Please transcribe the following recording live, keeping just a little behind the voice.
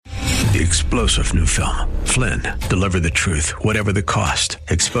The explosive new film, Flynn, deliver the truth, whatever the cost,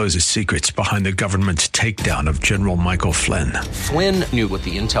 exposes secrets behind the government's takedown of General Michael Flynn. Flynn knew what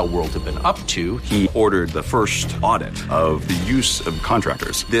the intel world had been up to. He ordered the first audit of the use of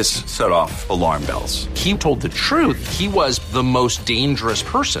contractors. This set off alarm bells. He told the truth. He was the most dangerous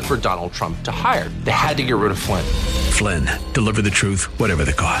person for Donald Trump to hire. They had to get rid of Flynn. Flynn, deliver the truth, whatever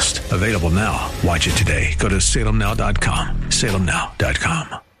the cost. Available now. Watch it today. Go to salemnow.com.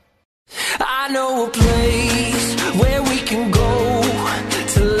 salemnow.com. I know a place where we can go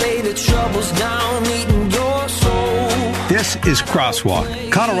to lay the troubles down, eating your soul. This is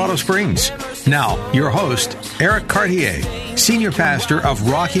Crosswalk, Colorado Springs. Now, your host, Eric Cartier, Senior Pastor of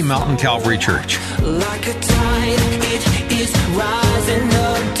Rocky Mountain Calvary Church. Like a tide, it is rising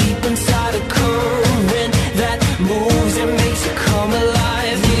up deep inside a current that moves and makes it come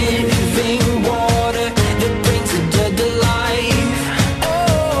alive. Living water that brings the dead to life.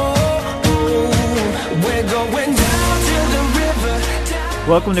 Oh, we're going down to the river.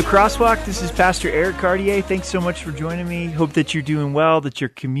 Welcome to Crosswalk. This is Pastor Eric Cartier. Thanks so much for joining me. Hope that you're doing well, that your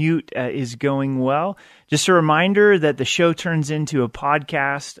commute is going well. Just a reminder that the show turns into a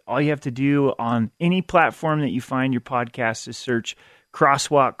podcast. All you have to do on any platform that you find your podcast is search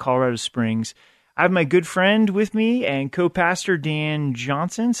Crosswalk Colorado Springs. I have my good friend with me and co-pastor Dan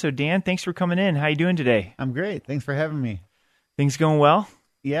Johnson. So Dan, thanks for coming in. How you doing today? I'm great. Thanks for having me. Things going well?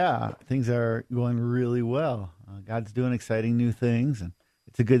 Yeah, things are going really well. God's doing exciting new things, and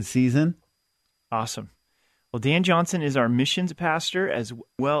it's a good season. Awesome. Well, Dan Johnson is our missions pastor as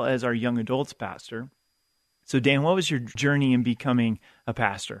well as our young adults pastor. So Dan, what was your journey in becoming a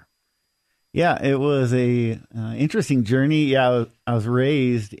pastor? Yeah, it was a interesting journey. Yeah, I was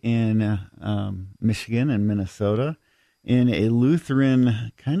raised in Michigan and Minnesota in a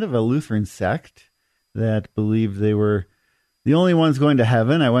Lutheran, kind of a Lutheran sect that believed they were the only ones going to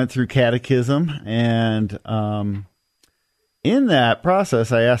heaven. I went through catechism, and in that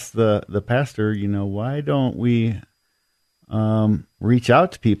process, I asked the pastor, why don't we reach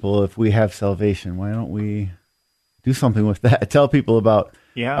out to people if we have salvation? Why don't we do something with that? Tell people about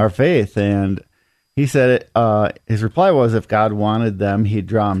our faith. And he said, his reply was, if God wanted them, he'd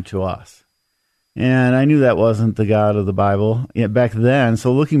draw them to us. And I knew that wasn't the God of the Bible yet back then.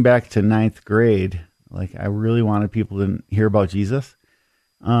 So looking back to ninth grade, I really wanted people to hear about Jesus.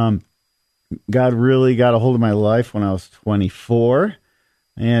 God really got a hold of my life when I was 24.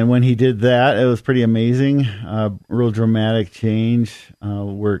 And when he did that, it was pretty amazing. Real dramatic change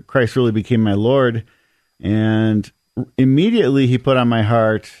where Christ really became my Lord. And immediately he put on my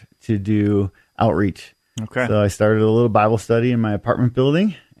heart to do outreach. Okay. So I started a little Bible study in my apartment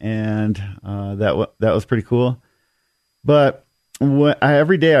building, and that was pretty cool. But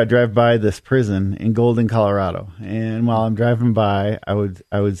every day I drive by this prison in Golden, Colorado, and while I'm driving by, I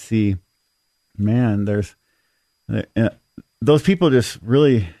would see, man, there's those people just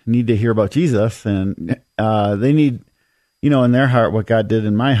really need to hear about Jesus, and they need, in their heart what God did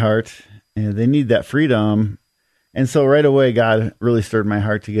in my heart, and they need that freedom. And so right away, God really stirred my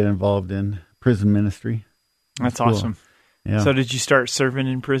heart to get involved in prison ministry. That's cool. awesome. Yeah. So did you start serving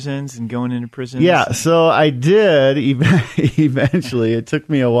in prisons and going into prisons? Yeah, so I did eventually. It took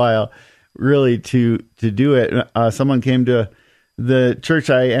me a while really to do it. Someone came to the church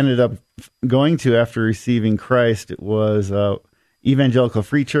I ended up going to after receiving Christ. It was Evangelical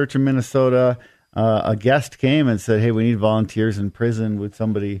Free Church in Minnesota. A guest came and said, hey, we need volunteers in prison. Would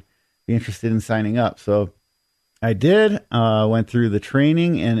somebody be interested in signing up? So I did, went through the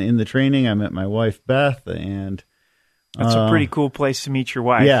training, and in the training I met my wife, Beth, and that's a pretty cool place to meet your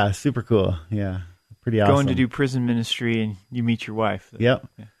wife. Yeah, super cool. Yeah, pretty awesome. Going to do prison ministry and you meet your wife. Yep.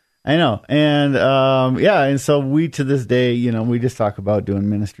 Yeah. I know. And and so we, to this day, we just talk about doing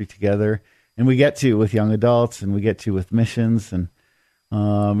ministry together, and we get to with young adults, and we get to with missions, and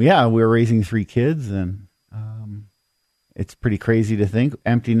we're raising 3 kids, and it's pretty crazy to think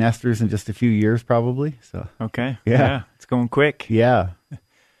empty nesters in just a few years, probably. So okay, yeah, it's going quick. Yeah.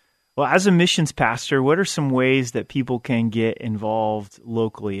 Well, as a missions pastor, what are some ways that people can get involved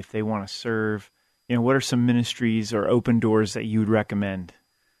locally if they want to serve? What are some ministries or open doors that you would recommend?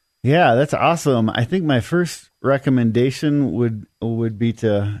 Yeah, that's awesome. I think my first recommendation would be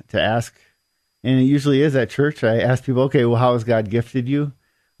to ask, and it usually is at church. I ask people, okay, well, how has God gifted you?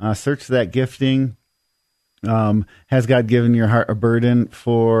 Search that gifting. Has God given your heart a burden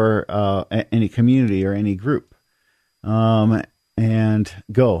for any community or any group? And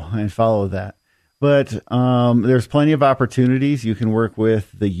go and follow that. But there's plenty of opportunities. You can work with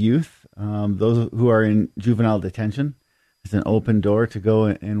the youth, those who are in juvenile detention. It's an open door to go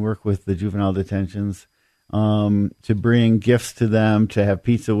and work with the juvenile detentions. to bring gifts to them, to have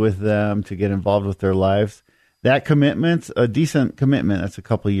pizza with them, to get involved with their lives. That commitment's a decent commitment. That's a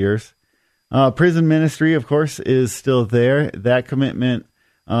couple of years. Prison ministry, of course, is still there. That commitment,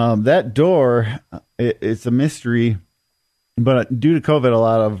 that door, it's a mystery. But due to COVID,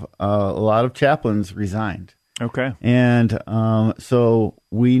 a lot of chaplains resigned. Okay. And so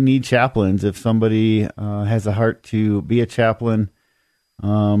we need chaplains. If somebody has a heart to be a chaplain,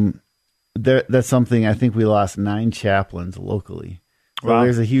 that's something. I think we lost 9 chaplains locally. So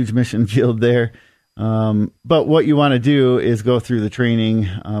There's a huge mission field there. But what you want to do is go through the training,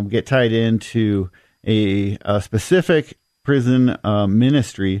 get tied into a specific prison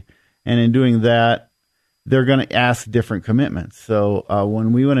ministry, and in doing that, they're going to ask different commitments. So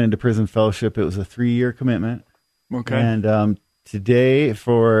when we went into prison fellowship, it was a 3-year commitment. Okay. And today,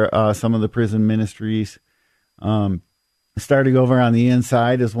 for some of the prison ministries, starting over on the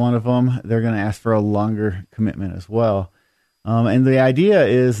inside is one of them. They're going to ask for a longer commitment as well. And the idea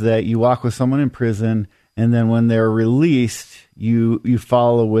is that you walk with someone in prison, and then when they're released, you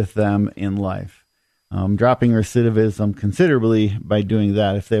follow with them in life. Dropping recidivism considerably by doing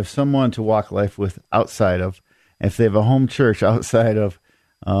that. If they have someone to walk life with outside of, if they have a home church outside of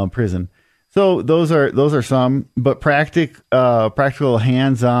prison. So those are some, but practical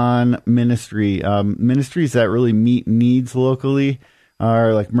hands-on ministry, ministries that really meet needs locally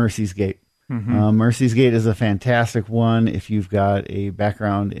are like Mercy's Gate. Mm-hmm. Mercy's Gate is a fantastic one. If you've got a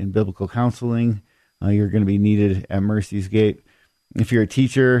background in biblical counseling, you're going to be needed at Mercy's Gate. If you're a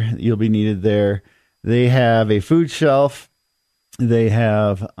teacher, you'll be needed there. They have a food shelf. They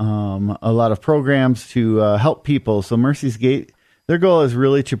have a lot of programs to help people. So Mercy's Gate, their goal is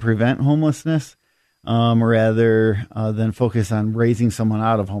really to prevent homelessness rather than focus on raising someone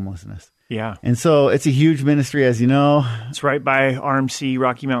out of homelessness. Yeah. And so it's a huge ministry, as you know. It's right by RMC,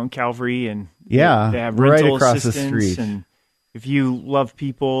 Rocky Mountain Calvary, and they have right rental across the assistance. street. And if you love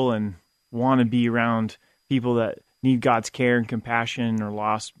people and want to be around people that need God's care and compassion or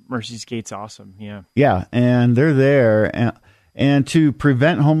lost, Mercy's Gate's awesome. Yeah. Yeah, and they're there. And to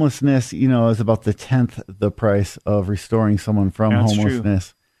prevent homelessness, is about the 10th the price of restoring someone from homelessness.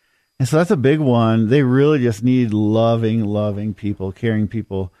 True. And so that's a big one. They really just need loving people, caring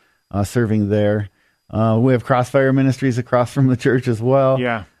people, serving there. We have Crossfire Ministries across from the church as well.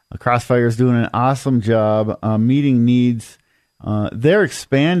 Yeah. Crossfire is doing an awesome job meeting needs. They're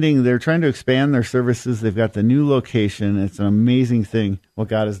expanding. They're trying to expand their services. They've got the new location. It's an amazing thing what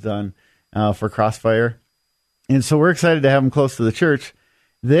God has done for Crossfire. And so we're excited to have them close to the church.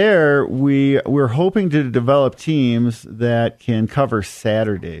 There, we're hoping to develop teams that can cover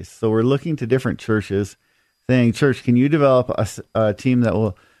Saturdays. So we're looking to different churches saying, church, can you develop a team that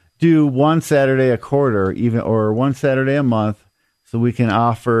will do one Saturday a quarter, or one Saturday a month, so we can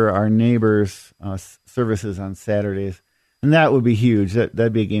offer our neighbors services on Saturdays. And that would be huge.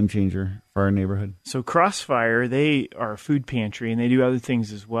 That'd be a game changer for our neighborhood. So Crossfire, they are a food pantry, and they do other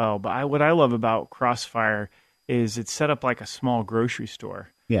things as well. But what I love about Crossfire is it's set up like a small grocery store.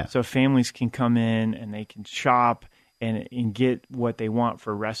 Yeah. So families can come in and they can shop and get what they want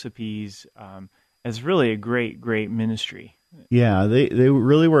for recipes. It's really a great ministry. Yeah, they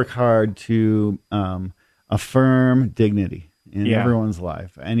really work hard to affirm dignity in everyone's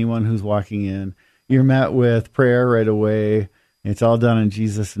life. Anyone who's walking in, you're met with prayer right away. It's all done in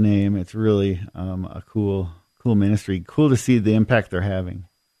Jesus' name. It's really a cool ministry. Cool to see the impact they're having.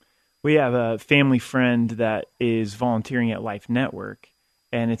 We have a family friend that is volunteering at Life Network,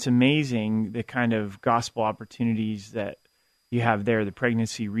 and it's amazing the kind of gospel opportunities that you have there, the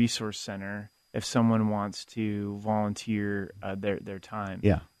Pregnancy Resource Center, if someone wants to volunteer their time.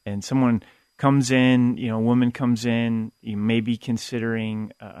 Yeah. And someone comes in, a woman comes in, you may be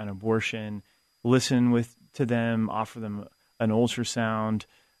considering an abortion, listen to them, offer them an ultrasound.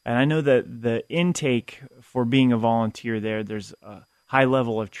 And I know that the intake for being a volunteer there's a high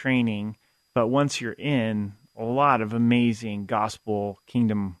level of training, but once you're in, a lot of amazing gospel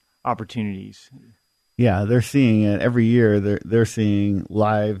kingdom opportunities. Yeah, they're seeing it every year. They're seeing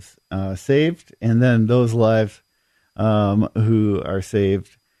lives saved, and then those lives who are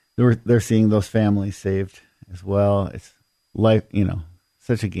saved, they're seeing those families saved as well. It's life,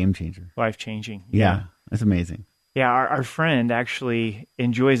 such a game changer. Life changing. Yeah, it's amazing. Yeah, our friend actually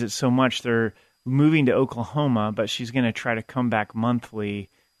enjoys it so much. They're moving to Oklahoma, but she's going to try to come back monthly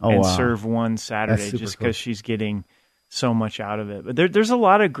and serve one Saturday just because she's getting so much out of it. But there's a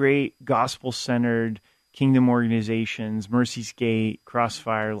lot of great gospel-centered kingdom organizations, Mercy's Gate,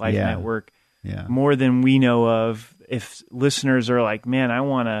 Crossfire, Life Network, more than we know of. If listeners are like, man, I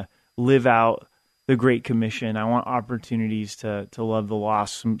want to live out the Great Commission. I want opportunities to love the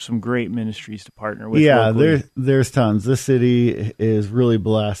lost, some great ministries to partner with. Yeah, locally. there's tons. This city is really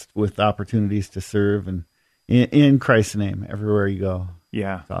blessed with opportunities to serve and in Christ's name everywhere you go.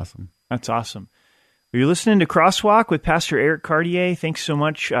 Yeah. It's awesome. That's awesome. Well, you're listening to Crosswalk with Pastor Eric Cartier. Thanks so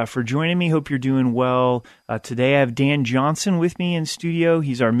much for joining me. Hope you're doing well. Today I have Dan Johnson with me in studio.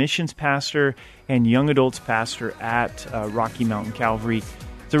 He's our missions pastor and young adults pastor at Rocky Mountain Calvary.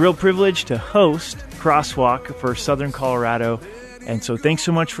 It's a real privilege to host Crosswalk for Southern Colorado. And so thanks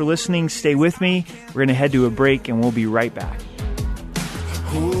so much for listening. Stay with me. We're going to head to a break, and we'll be right back.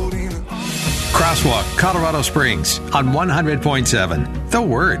 Crosswalk, Colorado Springs on 100.7. The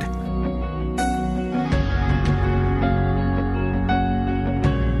Word.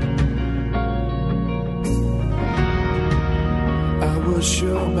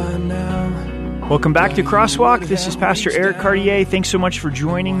 Welcome back to Crosswalk. This is Pastor Eric Cartier. Thanks so much for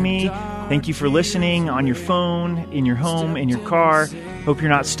joining me. Thank you for listening on your phone, in your home, in your car. Hope you're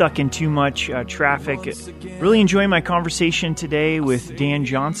not stuck in too much traffic. Really enjoying my conversation today with Dan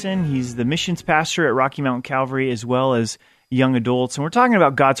Johnson. He's the missions pastor at Rocky Mountain Calvary as well as young adults. And we're talking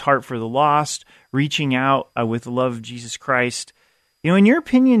about God's heart for the lost, reaching out with the love of Jesus Christ. You know, in your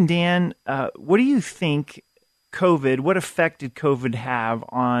opinion, Dan, what do you think what effect did COVID have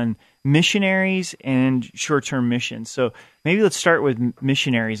on missionaries and short-term missions? So maybe let's start with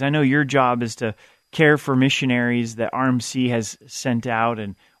missionaries. I know your job is to care for missionaries that RMC has sent out,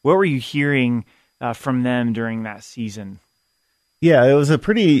 and what were you hearing from them during that season? Yeah, it was a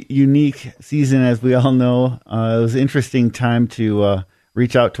pretty unique season, as we all know. It was an interesting time to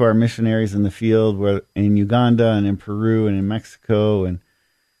reach out to our missionaries in the field, in Uganda and in Peru and in Mexico, and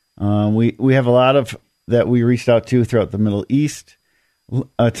we have a lot of that we reached out to throughout the Middle East.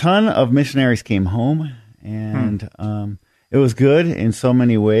 A ton of missionaries came home, and it was good in so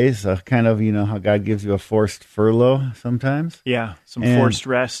many ways. Kind of, how God gives you a forced furlough sometimes. Yeah, forced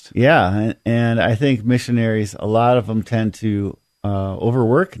rest. Yeah, and I think missionaries, a lot of them tend to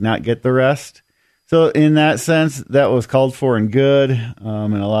overwork, not get the rest. So in that sense, that was called for and good,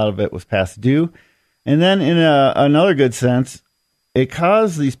 and a lot of it was past due. And then in another good sense, it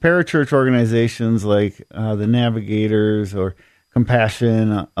caused these parachurch organizations like the Navigators or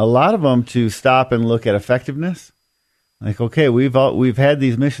Compassion, a lot of them to stop and look at effectiveness. Like, okay, we've had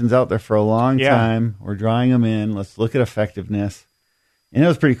these missions out there for a long time. We're drawing them in. Let's look at effectiveness. And it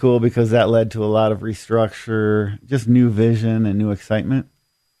was pretty cool because that led to a lot of restructure, just new vision and new excitement.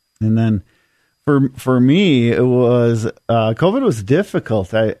 And then for me, it was COVID was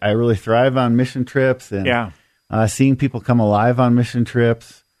difficult. I really thrive on mission trips and seeing people come alive on mission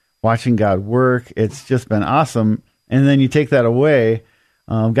trips, watching God work. It's just been awesome. And then you take that away.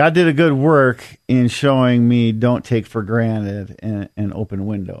 God did a good work in showing me don't take for granted an open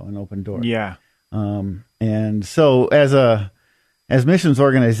window, an open door. Yeah. And so as missions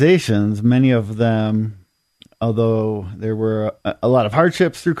organizations, many of them, although there were a lot of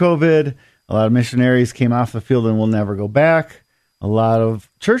hardships through COVID, a lot of missionaries came off the field and will never go back. A lot of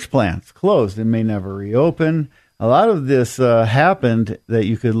church plants closed and may never reopen. A lot of this happened that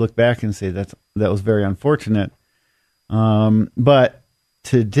you could look back and say that was very unfortunate. But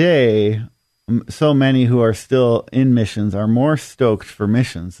today, so many who are still in missions are more stoked for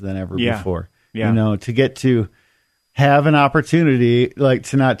missions than ever before. Yeah. To get to have an opportunity, like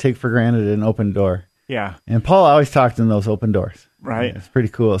to not take for granted an open door. Yeah. And Paul always talked in those open doors. Right. It's pretty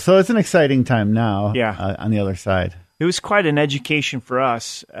cool. So it's an exciting time now on the other side. It was quite an education for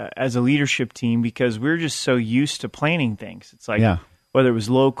us as a leadership team because we're just so used to planning things. It's like whether it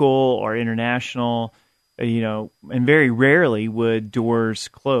was local or international, and very rarely would doors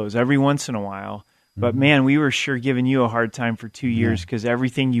close, every once in a while. But man, we were sure giving you a hard time for 2 years because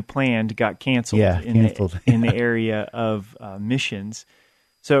everything you planned got canceled, in the area of missions.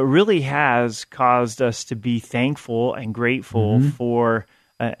 So it really has caused us to be thankful and grateful for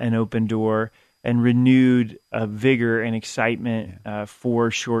an open door and renewed vigor and excitement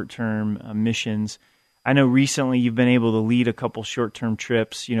for short-term missions. I know recently you've been able to lead a couple short-term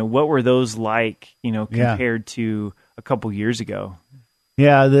trips. What were those like, compared to a couple years ago?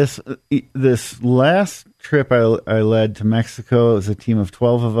 Yeah, this last trip I led to Mexico, it was a team of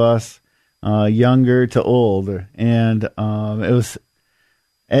 12 of us, younger to older. And it was,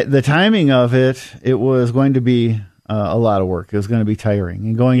 at the timing of it, it was going to be a lot of work. It was going to be tiring.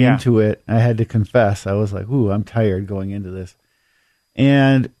 And going into it, I had to confess, I was like, ooh, I'm tired going into this.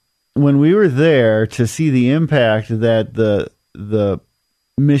 And when we were there to see the impact that the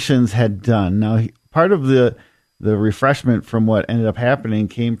missions had done, now part of the refreshment from what ended up happening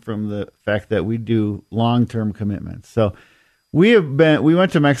came from the fact that we do long-term commitments. So We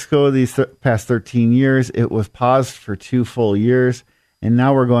went to Mexico these past 13 years. It was paused for 2 full years, and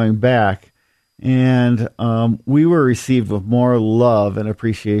now we're going back. And we were received with more love and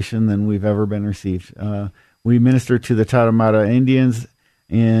appreciation than we've ever been received. We ministered to the Tarahumara Indians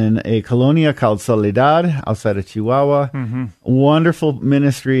in a colonia called Soledad outside of Chihuahua. Mm-hmm. Wonderful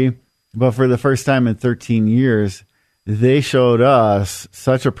ministry, but for the first time in 13 years, they showed us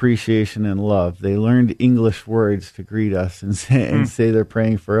such appreciation and love. They learned English words to greet us and say they're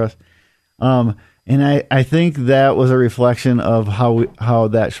praying for us. And I think that was a reflection of how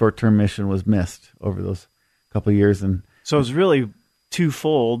that short-term mission was missed over those couple of years. And so it was really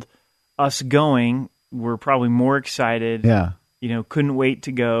twofold. Us going, we're probably more excited. Yeah. Couldn't wait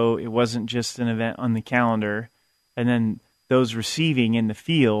to go. It wasn't just an event on the calendar. And then those receiving in the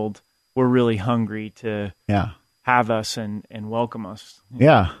field were really hungry to have us and welcome us.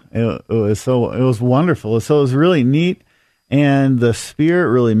 Yeah, it was wonderful. So it was really neat, and the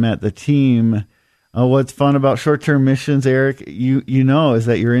spirit really met the team. What's fun about short-term missions, Eric, you know, is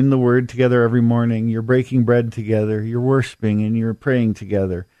that you're in the Word together every morning. You're breaking bread together. You're worshiping and you're praying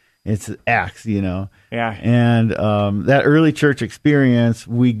together. It's Acts, Yeah. And that early church experience,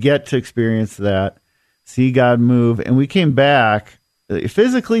 we get to experience that, see God move, and we came back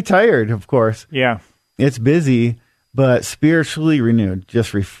physically tired, of course. Yeah. It's busy, but spiritually renewed,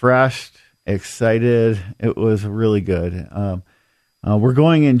 just refreshed, excited. It was really good. We're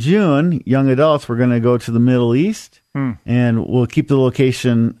going in June, young adults. We're going to go to the Middle East, and we'll keep the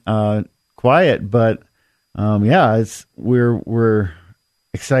location quiet. But we're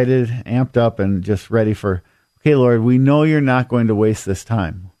excited, amped up, and just ready for. Okay, Lord, we know you're not going to waste this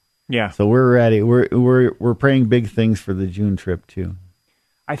time. Yeah. So we're ready. We're praying big things for the June trip too.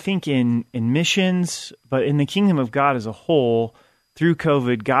 I think in missions, but in the kingdom of God as a whole, through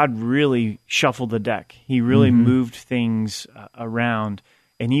COVID, God really shuffled the deck. He really moved things around.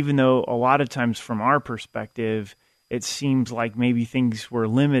 And even though a lot of times from our perspective, it seems like maybe things were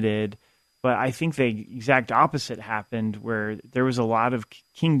limited, but I think the exact opposite happened, where there was a lot of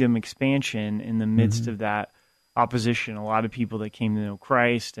kingdom expansion in the midst of that opposition, a lot of people that came to know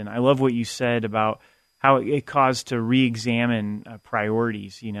Christ. And I love what you said about how it caused to re-examine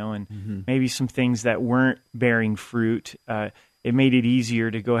priorities, and maybe some things that weren't bearing fruit. It made it easier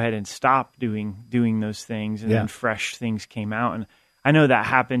to go ahead and stop doing those things, and then fresh things came out. And I know that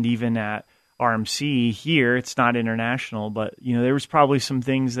happened even at RMC here. It's not international, but there was probably some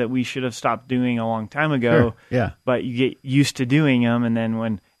things that we should have stopped doing a long time ago. Sure. Yeah. But you get used to doing them, and then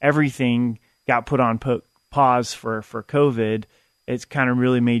when everything got put on pause for COVID, it's kind of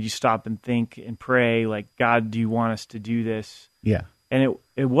really made you stop and think and pray, like, God, do you want us to do this? Yeah. And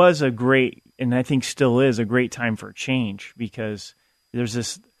it was a great, and I think still is a great time for change, because there's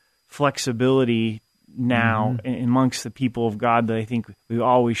this flexibility now amongst the people of God that I think we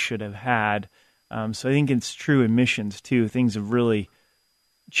always should have had. So I think it's true in missions too. Things have really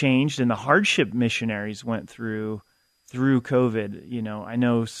changed, and the hardship missionaries went through COVID. I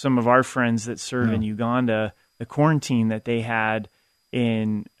know some of our friends that serve in Uganda, the quarantine that they had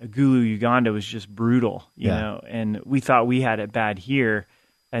in Agulu, Uganda was just brutal, you know, and we thought we had it bad here,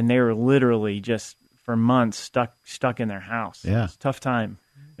 and they were literally just for months stuck in their house. Yeah. It's a tough time.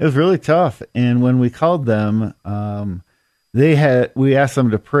 It was really tough. And when we called them, we asked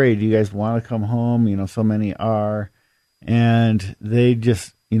them to pray. Do you guys want to come home? So many are. And they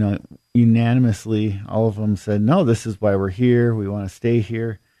just, unanimously, all of them said, no, this is why we're here. We want to stay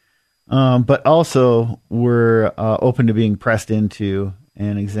here. But also we're open to being pressed into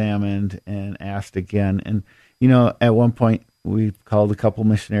and examined and asked again. And, at one point we called a couple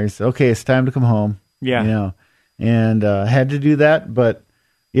missionaries, said, okay, it's time to come home. Yeah. And had to do that. But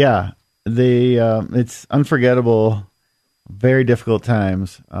yeah, it's unforgettable, very difficult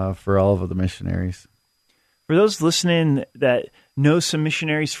times for all of the missionaries. For those listening that know some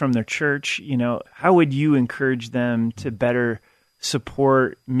missionaries from their church, how would you encourage them to better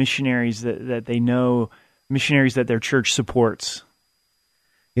support missionaries that they know, missionaries that their church supports?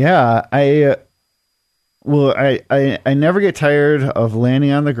 Yeah, I never get tired of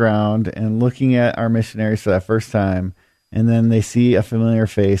landing on the ground and looking at our missionaries for that first time, and then they see a familiar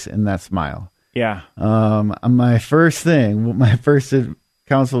face and that smile. Yeah. My first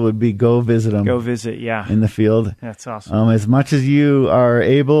counsel would be go visit them. Go visit, yeah. In the field. That's awesome. As much as you are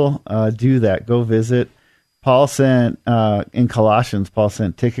able, do that. Go visit. Paul sent, in Colossians, Paul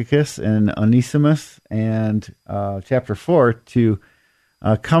sent Tychicus and Onesimus, and chapter 4 to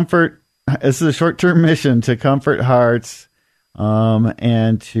comfort. This is a short-term mission to comfort hearts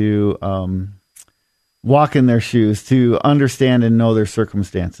and to walk in their shoes, to understand and know their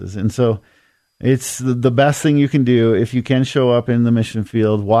circumstances. And so It's the best thing you can do if you can show up in the mission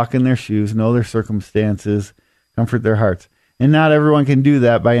field, walk in their shoes, know their circumstances, comfort their hearts. And not everyone can do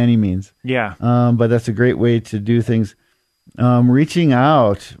that by any means. Yeah. But that's a great way to do things. Reaching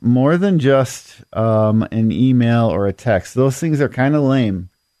out more than just an email or a text. Those things are kind of lame,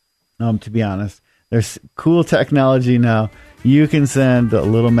 to be honest. There's cool technology now. You can send a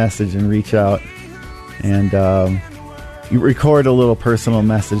little message and reach out, and you record a little personal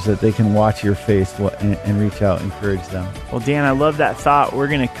message that they can watch your face and reach out, encourage them. Well, Dan, I love that thought. We're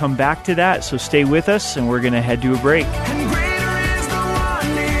going to come back to that, so stay with us, and we're going to head to a break. And greater is the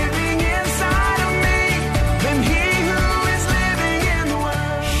one living inside of me than he who is living in the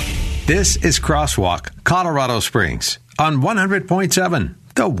world. This is Crosswalk, Colorado Springs, on 100.7,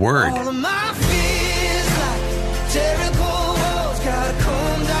 The Word. All of my fears like Jericho walls gotta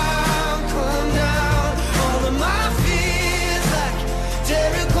come down, come down. All of my fears like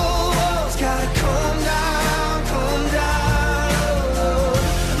Jericho walls gotta come down, come down.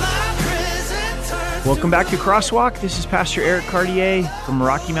 My prison turns. Welcome back to Crosswalk. This is Pastor Eric Cartier from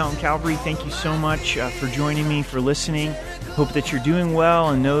Rocky Mountain Calvary. Thank you so much for joining me, for listening. Hope that you're doing well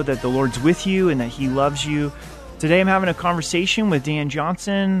and know that the Lord's with you and that He loves you. Today I'm having a conversation with Dan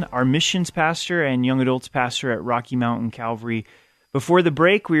Johnson, our missions pastor and young adults pastor at Rocky Mountain Calvary. Before the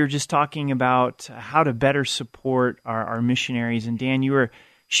break, we were just talking about how to better support our missionaries. And Dan, you were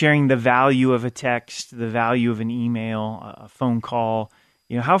sharing the value of a text, the value of an email, a phone call.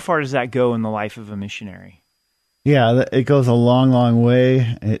 You know, how far does that go in the life of a missionary? Yeah, it goes a long, long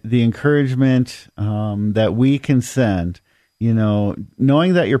way. The encouragement that we can send,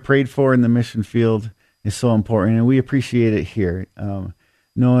 knowing that you're prayed for in the mission field is so important, and we appreciate it here.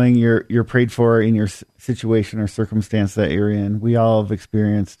 Knowing you're prayed for in your situation or circumstance that you're in, we all have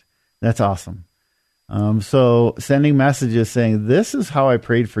experienced. That's awesome. So sending messages saying, this is how I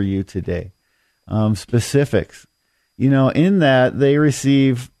prayed for you today. Specifics. In that they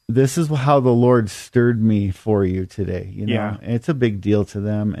receive, this is how the Lord stirred me for you today. Yeah. It's a big deal to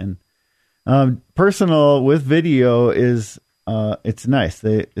them. And personal with video is, it's nice.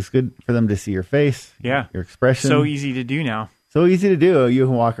 It's good for them to see your face, Yeah. your expression. So easy to do now. So easy to do. You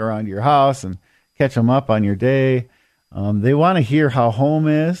can walk around your house and catch them up on your day. They want to hear how home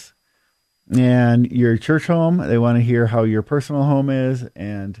is and your church home. They want to hear how your personal home is,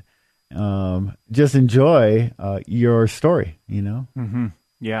 and just enjoy your story, Mm-hmm.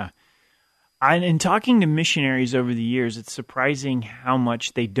 Yeah. In talking to missionaries over the years, it's surprising how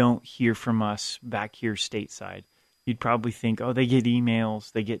much they don't hear from us back here stateside. You'd probably think, oh, they get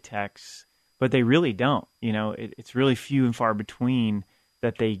emails, they get texts, but they really don't. It's really few and far between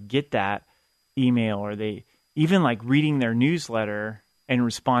that they get that email, or they even like reading their newsletter and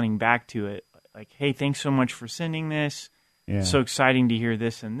responding back to it. Like, hey, thanks so much for sending this. Yeah. So exciting to hear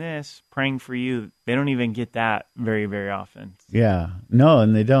this and this, praying for you. They don't even get that very, very often. Yeah, no,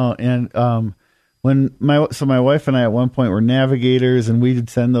 and they don't. And when my wife and I at one point were navigators, and we would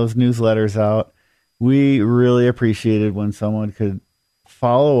send those newsletters out. We really appreciated when someone could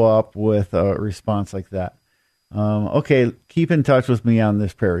follow up with a response like that. Okay, keep in touch with me on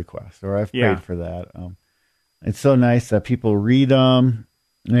this prayer request, or I've prayed for that. It's so nice that people read them,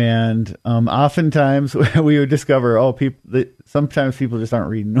 and oftentimes we would discover, sometimes people just aren't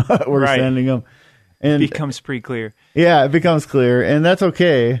reading what we're sending them. And It becomes pretty clear. Yeah, it becomes clear, and that's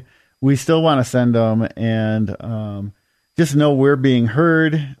okay. We still want to send them, and just know we're being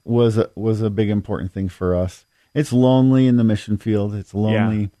heard was a big important thing for us. It's lonely in the mission field. It's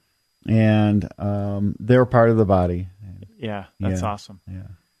lonely, and they're part of the body. Yeah, that's awesome. Yeah.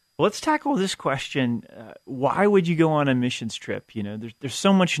 Well, let's tackle this question. Why would you go on a missions trip? There's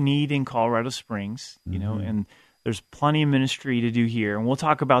so much need in Colorado Springs, and there's plenty of ministry to do here, and we'll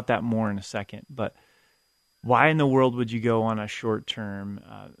talk about that more in a second. But why in the world would you go on a short-term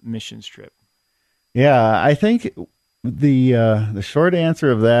missions trip? Yeah, I think the short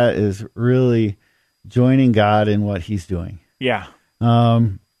answer of that is really joining God in what He's doing. Yeah.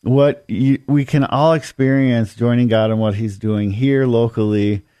 We can all experience joining God in what He's doing here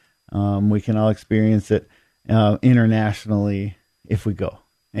locally. We can all experience it internationally if we go.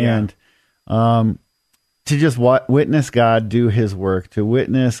 Yeah. And to just witness God do His work, to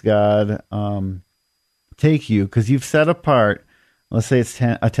witness God take you, because you've set apart, let's say it's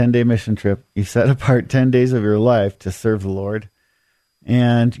a 10-day mission trip. You set apart 10 days of your life to serve the Lord,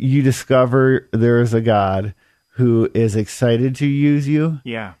 and you discover there is a God who is excited to use you.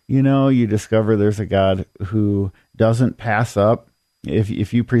 Yeah. You discover there's a God who doesn't pass up.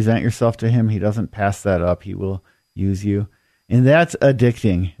 If you present yourself to Him, He doesn't pass that up. He will use you. And that's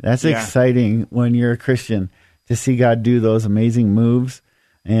addicting. That's exciting when you're a Christian, to see God do those amazing moves.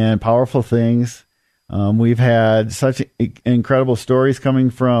 and powerful things. We've had such incredible stories coming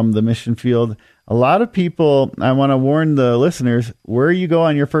from the mission field. A lot of people, I want to warn the listeners, where you go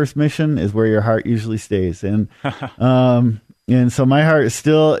on your first mission is where your heart usually stays. And so my heart is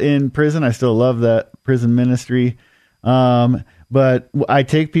still in prison. I still love that prison ministry. But I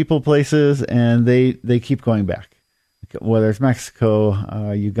take people places and they keep going back, whether it's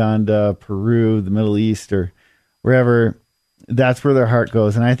Mexico, Uganda, Peru, the Middle East, or wherever. That's where their heart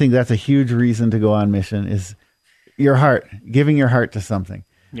goes. And I think that's a huge reason to go on mission is your heart, giving your heart to something.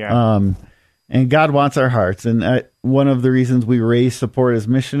 Yeah. And God wants our hearts. And one of the reasons we raise support as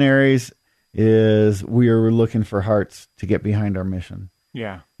missionaries is we are looking for hearts to get behind our mission.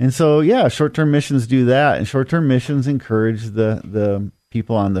 Yeah. And so, yeah, short-term missions do that. And short-term missions encourage the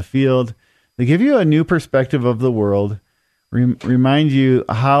people on the field. They give you a new perspective of the world, remind you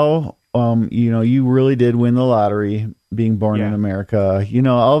how, you really did win the lottery being born in America.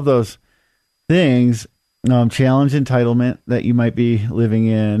 All of those things, challenge entitlement that you might be living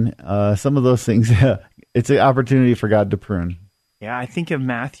in. Some of those things, it's an opportunity for God to prune. Yeah, I think of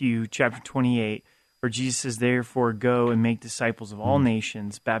Matthew chapter 28, where Jesus says, "Therefore go and make disciples of all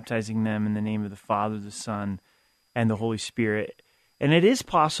nations, baptizing them in the name of the Father, the Son, and the Holy Spirit." And it is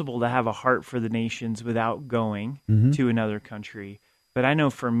possible to have a heart for the nations without going to another country. But I know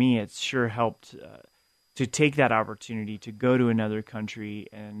for me, it's sure helped to take that opportunity to go to another country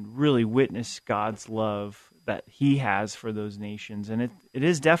and really witness God's love that he has for those nations. And it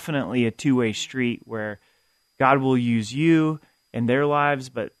is definitely a two-way street where God will use you in their lives,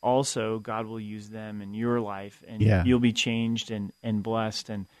 but also God will use them in your life, and you'll be changed and blessed.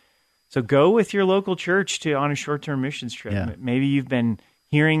 And so go with your local church on a short-term missions trip. Yeah. Maybe you've been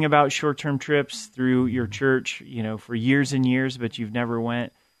hearing about short-term trips through your church, for years and years, but you've never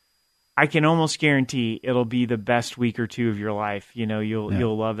went. I can almost guarantee it'll be the best week or two of your life.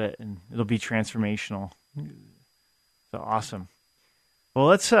 You'll love it, and it'll be transformational. So awesome. Well,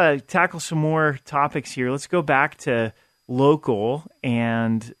 let's tackle some more topics here. Let's go back to local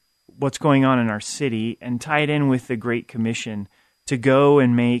and what's going on in our city and tie it in with the Great Commission to go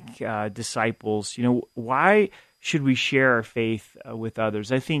and make disciples. Why should we share our faith with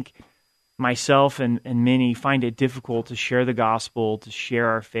others? I think myself and many find it difficult to share the gospel, to share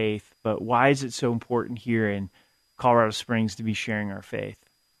our faith, but why is it so important here in Colorado Springs to be sharing our faith?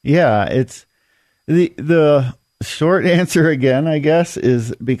 Yeah, it's the short answer again, I guess,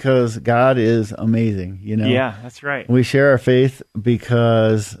 is because God is amazing. Yeah, that's right. We share our faith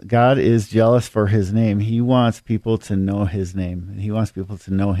because God is jealous for his name. He wants people to know his name. He wants people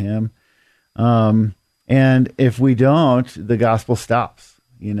to know him. And if we don't, the gospel stops.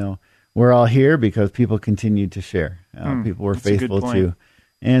 We're all here because people continued to share. People were faithful to.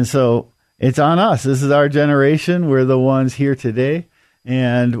 And so it's on us. This is our generation. We're the ones here today,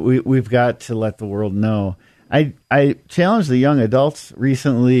 and we've got to let the world know. I challenged the young adults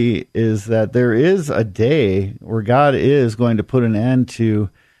recently is that there is a day where God is going to put an end to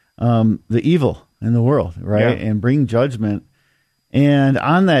the evil in the world, right? Yeah. And bring judgment. And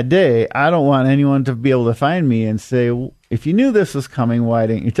on that day, I don't want anyone to be able to find me and say, well, if you knew this was coming, why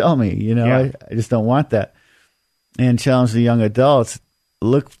didn't you tell me? I just don't want that. And challenge the young adults,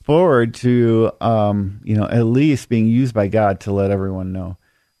 look forward to, at least being used by God to let everyone know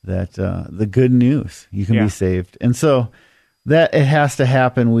that the good news, you can be saved. And so that it has to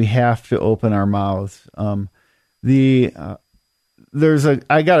happen. We have to open our mouths. I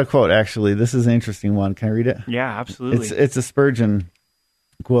got a quote, actually. This is an interesting one. Can I read it? Yeah, absolutely. It's a Spurgeon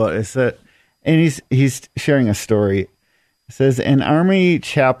quote. It's that, and he's sharing a story. It says, an army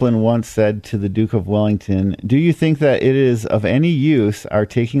chaplain once said to the Duke of Wellington, "Do you think that it is of any use our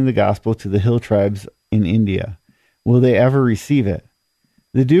taking the gospel to the hill tribes in India? Will they ever receive it?"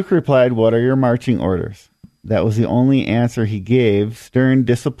 The Duke replied, "What are your marching orders?" That was the only answer he gave. Stern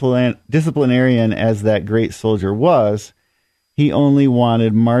disciplinarian as that great soldier was, he only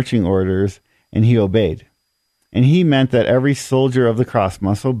wanted marching orders, and he obeyed. And he meant that every soldier of the cross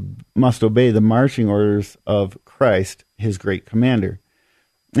must obey the marching orders of Christ, his great commander.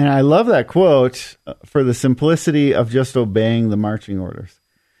 And I love that quote for the simplicity of just obeying the marching orders.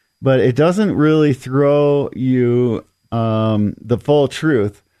 But it doesn't really throw you the full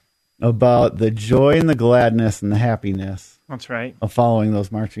truth about the joy and the gladness and the happiness. That's right. Of following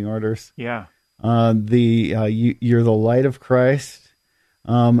those marching orders. Yeah. You're the light of Christ.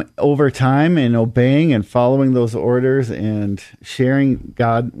 Over time and obeying and following those orders and sharing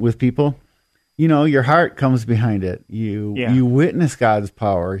God with people, your heart comes behind it. You witness God's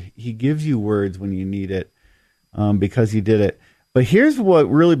power. He gives you words when you need it because you did it. But here's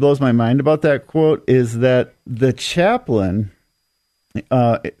what really blows my mind about that quote is that the chaplain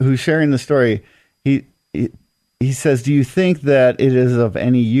who's sharing the story, he says, "Do you think that it is of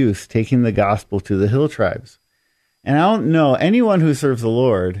any use taking the gospel to the hill tribes?" And I don't know anyone who serves the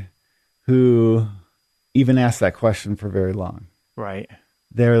Lord who even asks that question for very long. Right.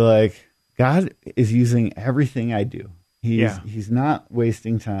 They're like, God is using everything I do. He's not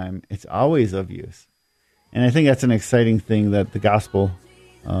wasting time. It's always of use. And I think that's an exciting thing, that the gospel,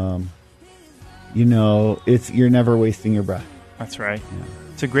 you're never wasting your breath. That's right. Yeah.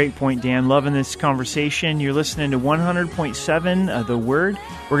 It's a great point, Dan. Loving this conversation. You're listening to 100.7 The Word.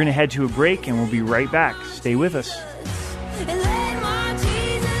 We're going to head to a break, and we'll be right back. Stay with us.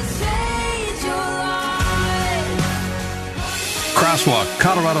 Crosswalk,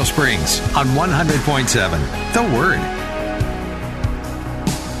 Colorado Springs on 100.7 The Word.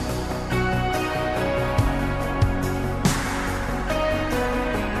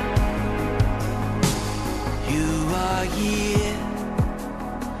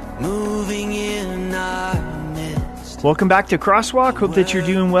 Welcome back to Crosswalk. Hope that you're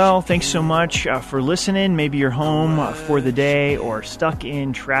doing well. Thanks so much for listening. Maybe you're home for the day or stuck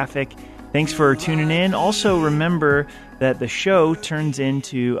in traffic. Thanks for tuning in. Also, remember that the show turns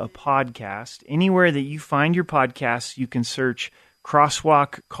into a podcast. Anywhere that you find your podcasts, you can search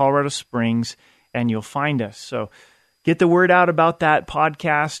Crosswalk Colorado Springs, and you'll find us. So get the word out about that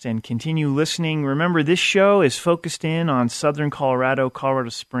podcast and continue listening. Remember, this show is focused in on Southern Colorado, Colorado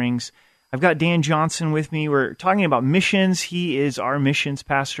Springs. I've got Dan Johnson with me. We're talking about missions. He is our missions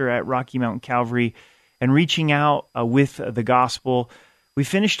pastor at Rocky Mountain Calvary and reaching out with the gospel. We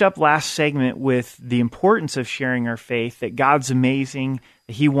finished up last segment with the importance of sharing our faith, that God's amazing,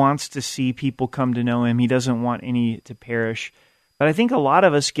 that He wants to see people come to know Him. He doesn't want any to perish. But I think a lot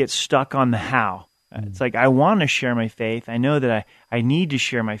of us get stuck on the how. It's like, I want to share my faith. I know that I need to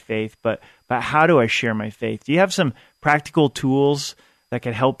share my faith, but how do I share my faith? Do you have some practical tools that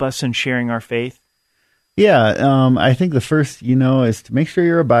could help us in sharing our faith? Yeah, I think the first, is to make sure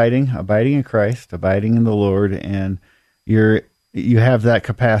you're abiding in Christ, abiding in the Lord, and you have that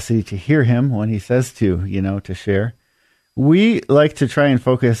capacity to hear Him when He says to share. We like to try and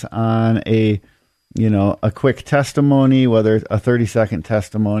focus on a quick testimony, whether it's a 30-second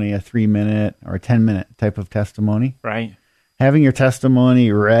testimony, a 3-minute or a 10-minute type of testimony. Right. Having your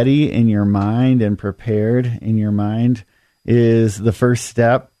testimony ready in your mind and prepared in your mind is the first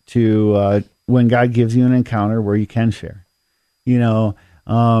step to when God gives you an encounter where you can share.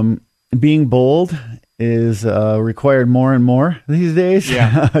 Being bold is required more and more these days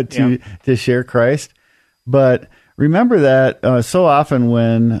to share Christ. But remember that so often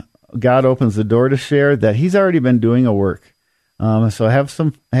when God opens the door to share, that He's already been doing a work. So have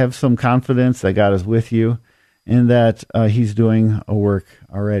some confidence that God is with you and that He's doing a work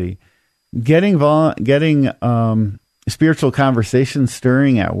already. Getting spiritual conversation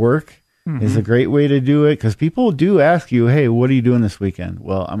stirring at work is a great way to do it, because people do ask you, hey, what are you doing this weekend?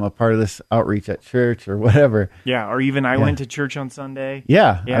 Well, I'm a part of this outreach at church or whatever. Yeah, or even I went to church on Sunday.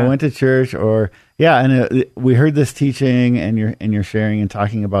 Yeah, I went to church, and we heard this teaching, and you're sharing and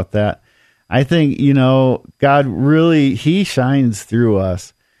talking about that. I think, God really, He shines through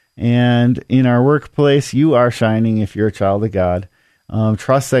us. And in our workplace, you are shining if you're a child of God.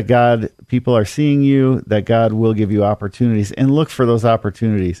 Trust that people are seeing you, that God will give you opportunities, and look for those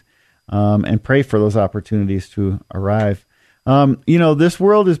opportunities, and pray for those opportunities to arrive. This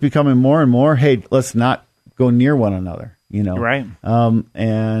world is becoming more and more, hey, let's not go near one another, Right.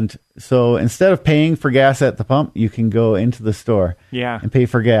 And so instead of paying for gas at the pump, you can go into the store and pay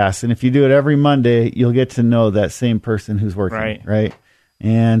for gas. And if you do it every Monday, you'll get to know that same person who's working, right?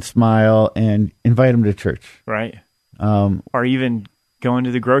 And smile and invite them to church. Right. Or even going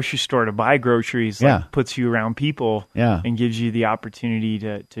to the grocery store to buy groceries, puts you around people and gives you the opportunity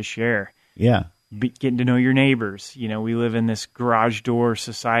to share. Yeah. Getting to know your neighbors. We live in this garage door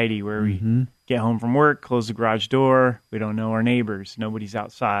society where we get home from work, close the garage door. We don't know our neighbors. Nobody's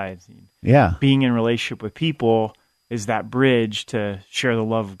outside. Yeah. Being in relationship with people is that bridge to share the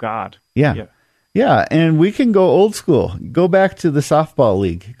love of God. Yeah. Yeah, and we can go old school. Go back to the softball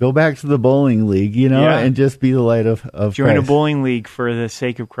league. Go back to the bowling league, and just be the light of Join Christ. A bowling league for the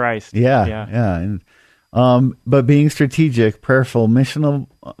sake of Christ. Yeah. And, but being strategic, prayerful, missional,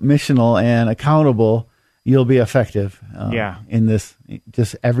 and accountable, you'll be effective in this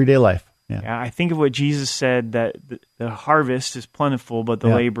just everyday life. Yeah, I think of what Jesus said, that the harvest is plentiful, but the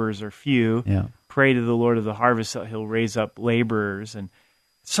laborers are few. Yeah. Pray to the Lord of the harvest that He'll raise up laborers. And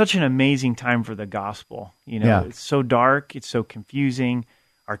such an amazing time for the gospel. It's so dark. It's so confusing.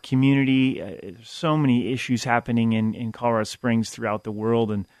 Our community, there's so many issues happening in Colorado Springs throughout the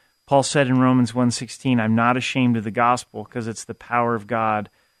world. And Paul said in Romans 1:16, I'm not ashamed of the gospel because it's the power of God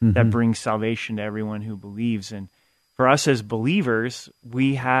that brings salvation to everyone who believes. And for us as believers,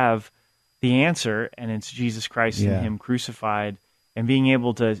 we have the answer, and it's Jesus Christ and Him crucified, and being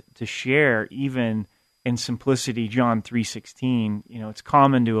able to share even in simplicity, John 3:16, it's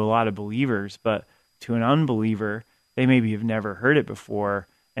common to a lot of believers, but to an unbeliever, they maybe have never heard it before,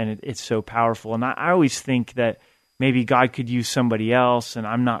 and it's so powerful. And I always think that maybe God could use somebody else, and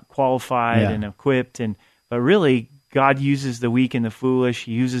I'm not qualified and equipped, but really, God uses the weak and the foolish.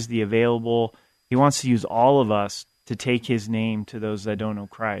 He uses the available. He wants to use all of us to take His name to those that don't know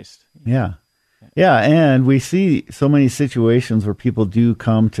Christ. Yeah. Yeah, and we see so many situations where people do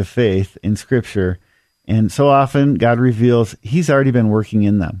come to faith in Scripture, and so often God reveals He's already been working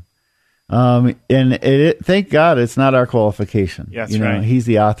in them. Thank God it's not our qualification. Yeah, that's right. He's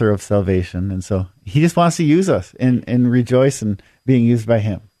the author of salvation, and so He just wants to use us and rejoice in being used by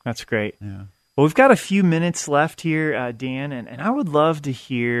Him. That's great. Yeah. Well, we've got a few minutes left here, Dan, and I would love to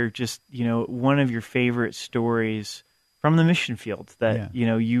hear just, one of your favorite stories from the mission field that,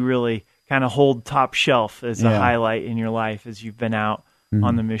 you really kind of hold top shelf as a highlight in your life as you've been out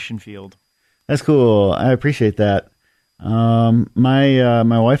on the mission field. That's cool. I appreciate that.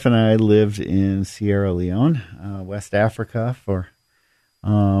 My wife and I lived in Sierra Leone, West Africa, for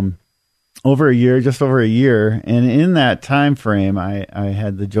just over a year, and in that time frame, I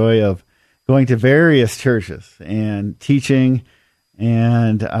had the joy of going to various churches and teaching,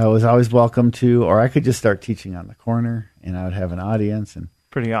 and I was always welcome to, or I could just start teaching on the corner, and I would have an audience, and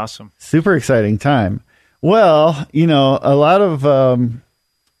pretty awesome, super exciting time. Well, a lot of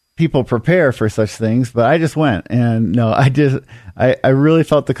people prepare for such things, but I just went, and I really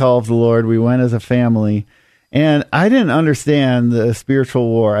felt the call of the Lord. We went as a family, and I didn't understand the spiritual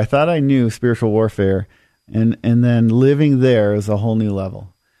war. I thought I knew spiritual warfare, and then living there is a whole new level.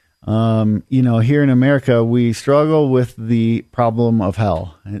 Here in America, we struggle with the problem of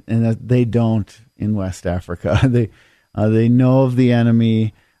hell, and they don't in West Africa. They know of the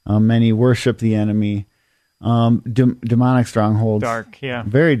enemy. Many worship the enemy. Demonic strongholds. Dark, yeah.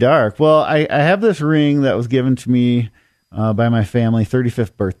 Very dark. Well, I have this ring that was given to me by my family,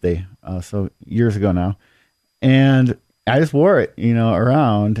 35th birthday, so years ago now. And I just wore it,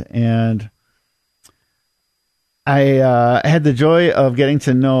 around. And I had the joy of getting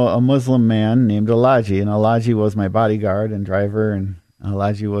to know a Muslim man named Alaji. And Alaji was my bodyguard and driver, and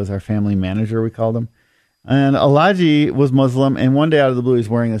Alaji was our family manager, we called him. And Alaji was Muslim, and one day out of the blue, he's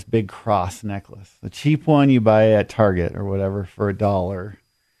wearing this big cross necklace, the cheap one you buy at Target or whatever for $1,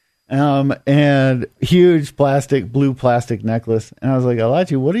 and huge blue plastic necklace. And I was like,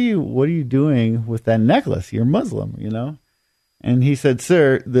 Alaji, what are you doing with that necklace? You're Muslim, And he said,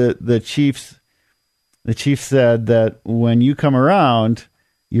 sir, the chief said that when you come around,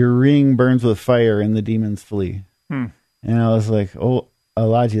 your ring burns with fire and the demons flee. And I was like, oh,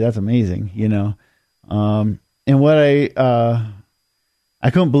 Alaji, that's amazing, And what I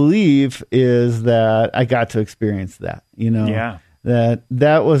couldn't believe is that I got to experience that,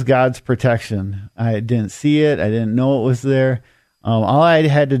 that was God's protection. I didn't see it. I didn't know it was there. All I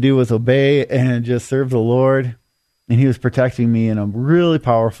had to do was obey and just serve the Lord. And He was protecting me in a really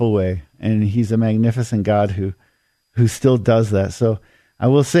powerful way. And He's a magnificent God who still does that. So I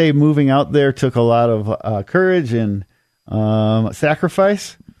will say moving out there took a lot of courage and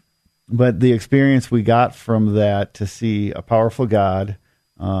sacrifice. But the experience we got from that to see a powerful God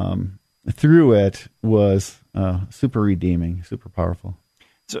through it was super redeeming, super powerful.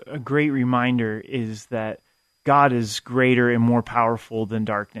 It's a great reminder is that God is greater and more powerful than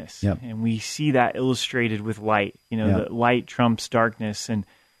darkness. Yep. And we see that illustrated with light. That light trumps darkness. And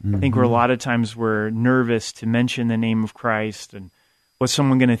I think a lot of times we're nervous to mention the name of Christ and what's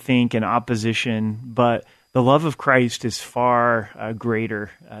someone going to think in opposition, but the love of Christ is far greater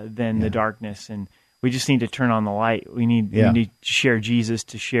than the darkness, and we just need to turn on the light. We need to share Jesus,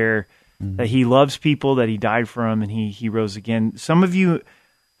 to share that He loves people, that He died for them, and He rose again. Some of you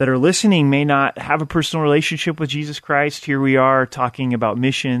that are listening may not have a personal relationship with Jesus Christ. Here we are talking about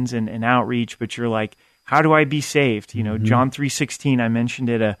missions and outreach, but you're like, how do I be saved? John 3:16, I mentioned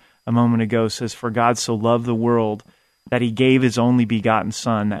it a moment ago, says, for God so loved the world that He gave His only begotten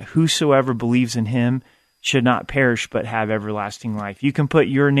Son, that whosoever believes in Him should not perish but have everlasting life. You can put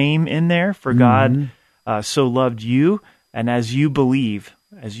your name in there, for God so loved you, and as you believe,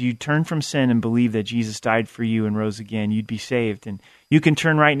 as you turn from sin and believe that Jesus died for you and rose again, you'd be saved. And you can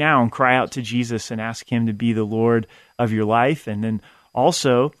turn right now and cry out to Jesus and ask Him to be the Lord of your life. And then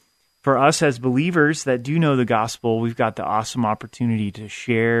also, for us as believers that do know the gospel, we've got the awesome opportunity to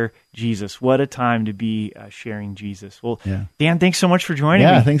share Jesus. What a time to be sharing Jesus. Well, Dan, thanks so much for joining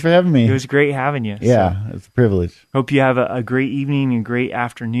me. Yeah, thanks for having me. It was great having you. Yeah, it's a privilege. Hope you have a great evening and great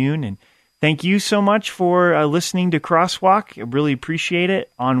afternoon. And thank you so much for listening to Crosswalk. I really appreciate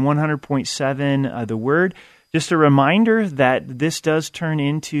it on 100.7 The Word. Just a reminder that this does turn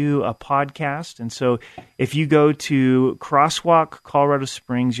into a podcast. And so if you go to Crosswalk Colorado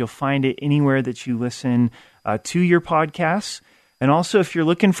Springs, you'll find it anywhere that you listen to your podcasts. And also, if you're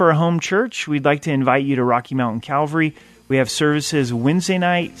looking for a home church, we'd like to invite you to Rocky Mountain Calvary. We have services Wednesday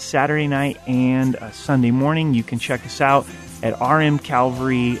night, Saturday night, and Sunday morning. You can check us out at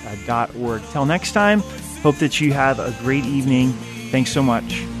rmcalvary.org. Till next time, hope that you have a great evening. Thanks so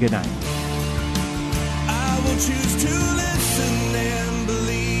much. Good night. Choose to listen and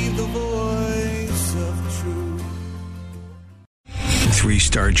believe the voice of truth.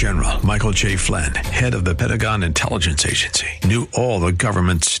 3-star General Michael J. Flynn, head of the Pentagon Intelligence Agency, knew all the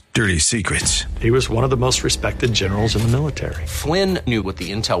government's dirty secrets. He was one of the most respected generals in the military. Flynn knew what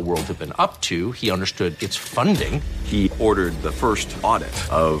the intel world had been up to. He understood its funding. He ordered the first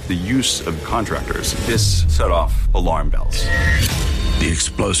audit of the use of contractors. This set off alarm bells. The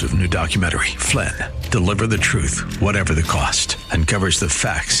explosive new documentary, Flynn, Deliver the Truth, Whatever the Cost, uncovers the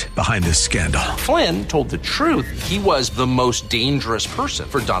facts behind this scandal. Flynn told the truth. He was the most dangerous person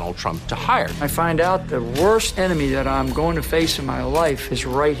for Donald Trump to hire. I find out the worst enemy that I'm going to face in my life is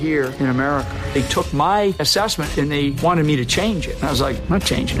right here in America. They took my assessment and they wanted me to change it. And I was like, I'm not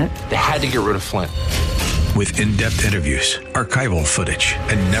changing it. They had to get rid of Flynn. With in-depth interviews, archival footage,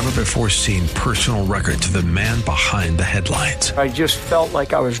 and never-before-seen personal records of the man behind the headlines. I just felt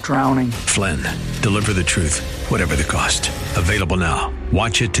like I was drowning. Flynn, Deliver the Truth, Whatever the Cost. Available now.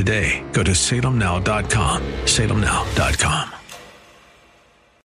 Watch it today. Go to salemnow.com. salemnow.com.